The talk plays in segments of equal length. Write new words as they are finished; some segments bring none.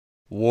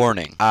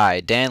Warning, I,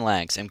 Dan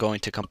Langs, am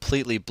going to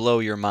completely blow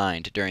your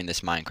mind during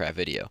this Minecraft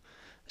video.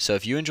 So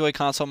if you enjoy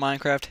console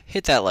Minecraft,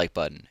 hit that like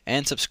button,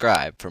 and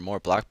subscribe for more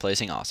block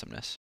placing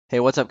awesomeness. Hey,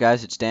 what's up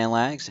guys, it's Dan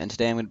Langs, and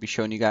today I'm going to be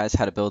showing you guys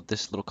how to build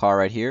this little car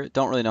right here.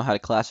 Don't really know how to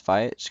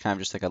classify it, it's kind of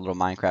just like a little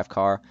Minecraft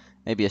car,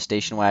 maybe a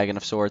station wagon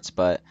of sorts,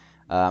 but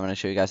I'm going to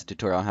show you guys a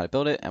tutorial on how to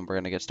build it, and we're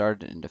going to get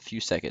started in a few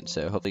seconds,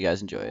 so hopefully you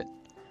guys enjoy it.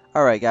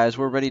 Alright guys,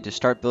 we're ready to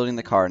start building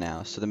the car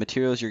now. So the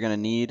materials you're going to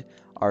need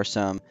are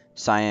some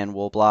cyan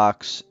wool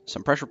blocks,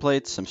 some pressure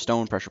plates, some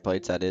stone pressure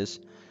plates that is,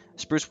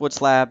 spruce wood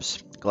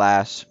slabs,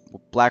 glass,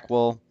 black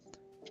wool,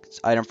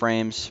 item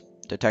frames,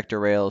 detector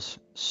rails,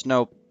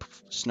 snow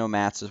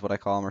mats is what I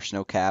call them, or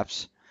snow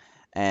caps,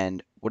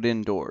 and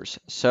wooden doors.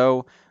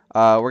 So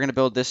we're going to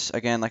build this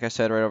again, like I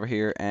said, right over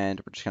here, and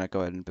we're just going to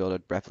go ahead and build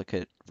a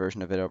replicate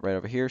version of it right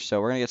over here.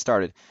 So we're going to get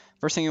started.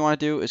 First thing you want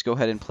to do is go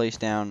ahead and place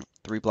down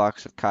 3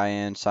 blocks of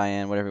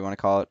cyan, whatever you want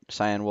to call it,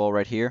 cyan wool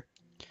right here.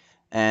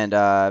 And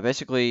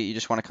basically, you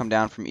just want to come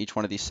down from each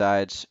one of these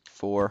sides,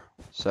 4,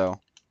 so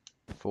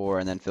 4,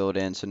 and then fill it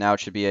in. So now it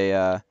should be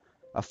a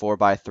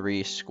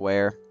 4x3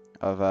 square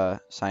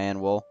of cyan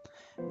wool.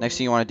 Next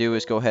thing you want to do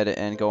is go ahead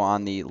and go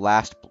on the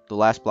last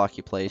block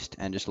you placed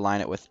and just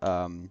line it with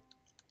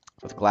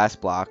glass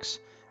blocks.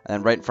 And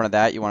then right in front of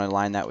that, you want to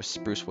line that with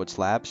spruce wood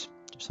slabs,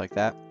 just like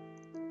that.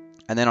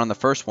 And then on the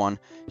first one,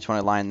 you just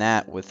want to line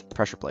that with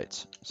pressure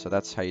plates. So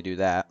that's how you do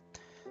that.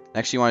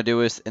 Next thing you want to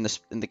do is in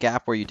the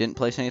gap where you didn't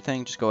place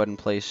anything, just go ahead and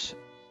place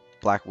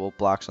black wool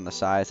blocks on the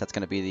sides. That's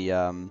going to be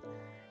the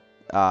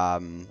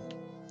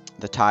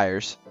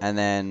tires. And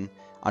then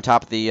on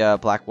top of the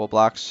black wool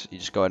blocks, you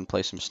just go ahead and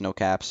place some snow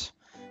caps.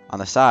 On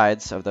the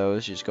sides of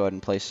those, you just go ahead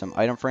and place some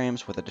item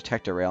frames with a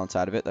detector rail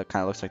inside of it. That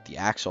kind of looks like the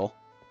axle.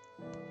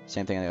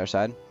 Same thing on the other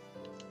side.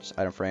 Just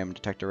item frame and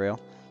detector rail.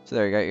 So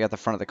there you go. You got the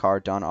front of the car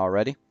done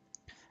already.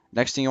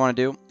 Next thing you want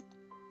to do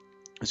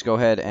is go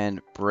ahead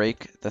and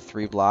break the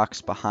 3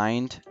 blocks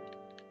behind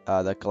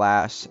the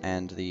glass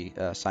and the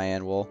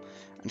cyan wool.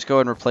 And just go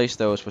ahead and replace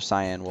those with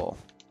cyan wool.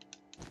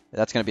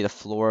 That's going to be the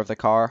floor of the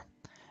car.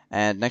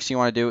 And next thing you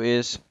want to do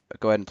is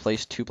go ahead and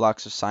place 2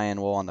 blocks of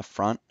cyan wool on the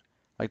front,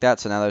 like that.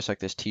 So now there's like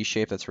this T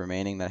shape that's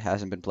remaining that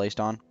hasn't been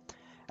placed on.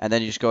 And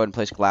then you just go ahead and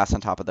place glass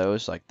on top of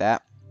those, like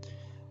that.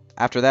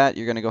 After that,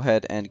 you're going to go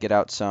ahead and get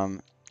out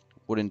some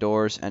wooden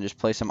doors and just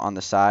place them on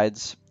the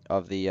sides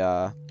of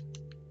the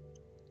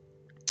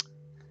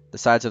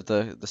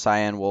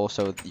cyan wool,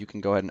 so you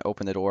can go ahead and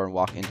open the door and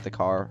walk into the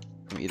car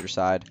from either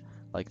side,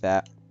 like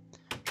that.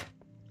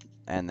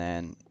 And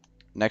then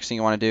next thing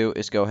you want to do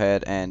is go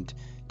ahead and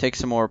take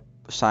some more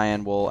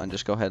cyan wool and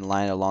just go ahead and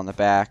line it along the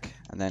back,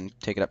 and then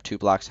take it up 2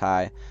 blocks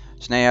high.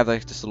 So now you have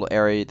like this little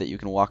area that you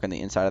can walk on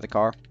the inside of the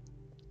car.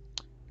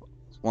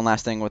 One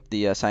last thing with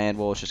the cyan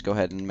wool is just go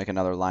ahead and make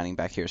another lining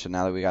back here. So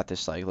now that we got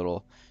this like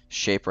little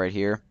shape right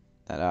here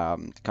that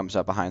comes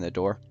up behind the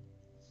door.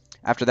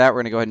 After that,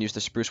 we're going to go ahead and use the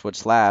spruce wood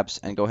slabs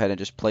and go ahead and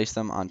just place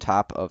them on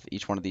top of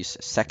each one of these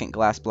second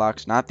glass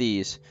blocks. Not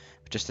these,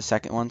 but just the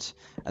second ones.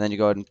 And then you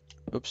go ahead and,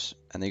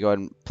 and then you go ahead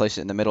and place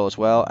it in the middle as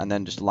well. And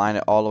then just line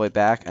it all the way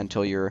back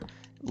until you're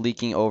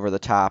leaking over the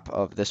top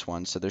of this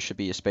one. So there should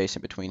be a space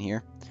in between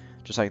here,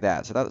 just like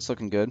that. So that's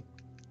looking good.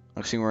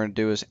 Next thing we're going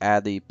to do is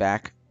add the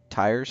back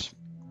tires.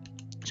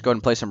 Just go ahead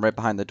and place them right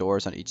behind the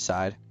doors on each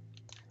side.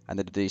 And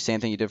then the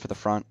same thing you did for the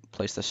front.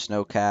 Place the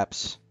snow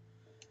caps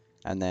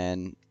and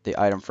then the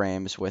item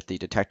frames with the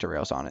detector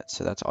rails on it.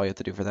 So that's all you have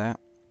to do for that.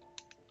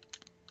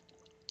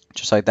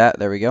 Just like that.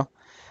 There we go.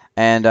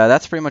 And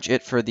that's pretty much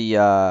it for the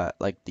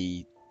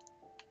the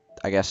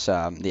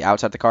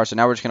outside of the car. So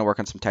now we're just going to work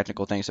on some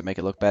technical things that make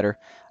it look better.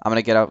 I'm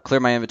going to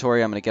clear my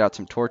inventory. I'm going to get out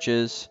some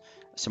torches,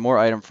 some more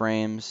item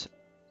frames,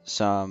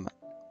 some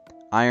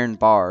iron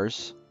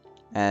bars,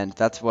 and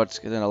that's what's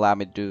going to allow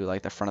me to do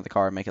like the front of the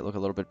car and make it look a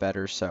little bit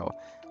better. So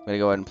I'm going to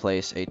go ahead and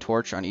place a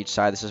torch on each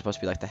side. This is supposed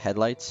to be like the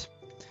headlights.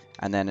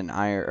 And then an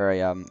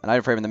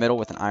item frame in the middle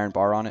with an iron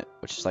bar on it,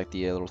 which is like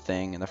the little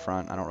thing in the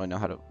front. I don't really know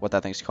what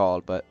that thing's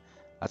called, but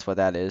that's what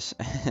that is.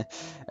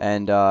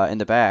 And in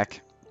the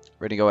back,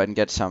 we're gonna go ahead and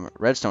get some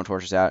redstone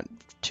torches out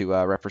to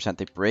represent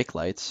the brake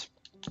lights,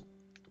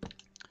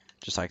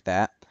 just like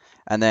that.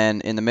 And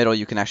then in the middle,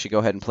 you can actually go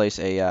ahead and place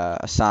a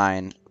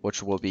sign,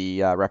 which will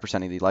be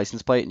representing the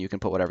license plate, and you can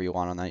put whatever you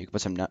want on that. You can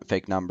put some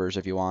fake numbers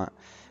if you want.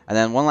 And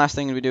then one last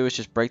thing we do is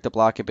just break the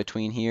block in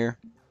between here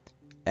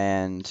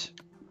and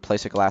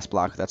place a glass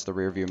block. That's the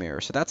rear view mirror.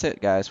 So that's it,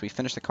 guys. We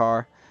finished the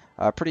car.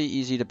 Pretty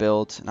easy to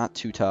build, not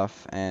too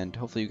tough, and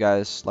hopefully you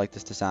guys like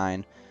this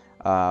design.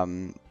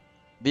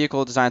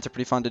 Vehicle designs are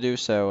pretty fun to do,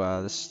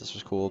 so this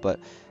was cool. But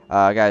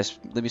guys,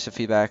 leave me some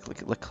feedback.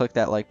 Click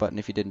that like button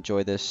if you did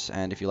enjoy this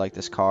and if you like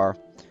this car,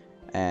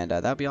 and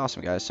that would be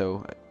awesome, guys.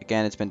 So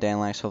again, it's been Dan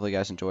Langs. Hopefully you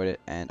guys enjoyed it,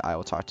 and I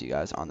will talk to you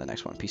guys on the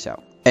next one. Peace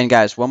out. And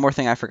guys, one more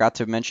thing I forgot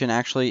to mention,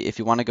 actually, if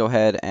you want to go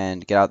ahead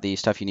and get out the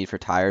stuff you need for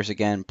tires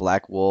again,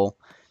 black wool,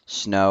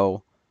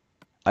 snow,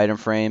 item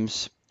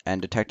frames,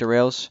 and detector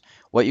rails.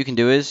 What you can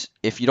do is,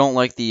 if you don't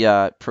like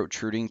the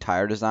protruding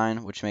tire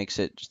design, which makes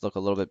it just look a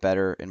little bit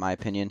better in my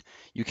opinion,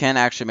 you can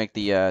actually make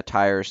the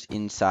tires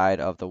inside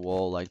of the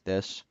wool like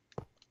this.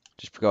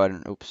 Just go ahead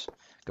and,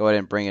 go ahead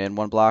and bring it in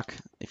one block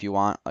if you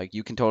want. Like,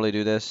 you can totally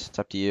do this. It's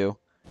up to you.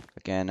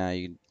 Again,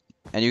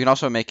 you can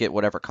also make it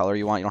whatever color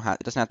you want.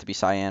 It doesn't have to be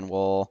cyan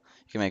wool.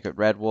 You can make it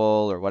red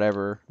wool or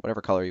whatever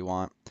color you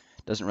want.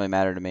 Doesn't really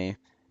matter to me.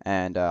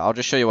 And I'll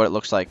just show you what it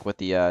looks like with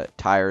the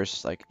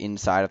tires like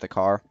inside of the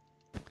car,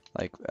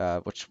 like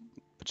which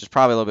is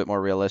probably a little bit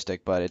more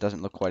realistic, but it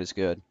doesn't look quite as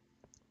good.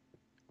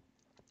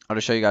 I'll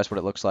just show you guys what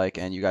it looks like,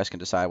 and you guys can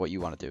decide what you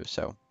want to do.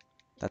 So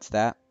that's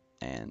that,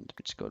 and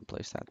just go ahead and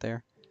place that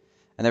there.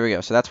 And there we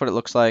go. So that's what it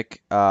looks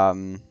like.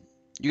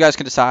 You guys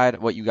can decide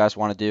what you guys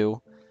want to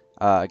do.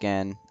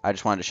 Again, I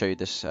just wanted to show you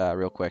this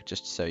real quick,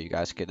 just so you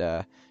guys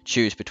could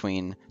choose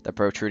between the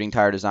protruding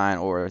tire design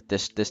or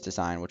this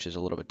design, which is a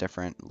little bit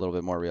different, a little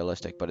bit more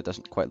realistic, but it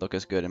doesn't quite look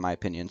as good in my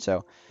opinion.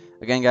 So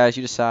again, guys,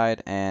 you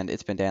decide, and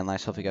it's been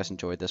Danlax. Hope you guys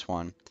enjoyed this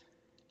one,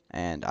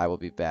 and I will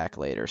be back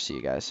later. See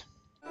you guys.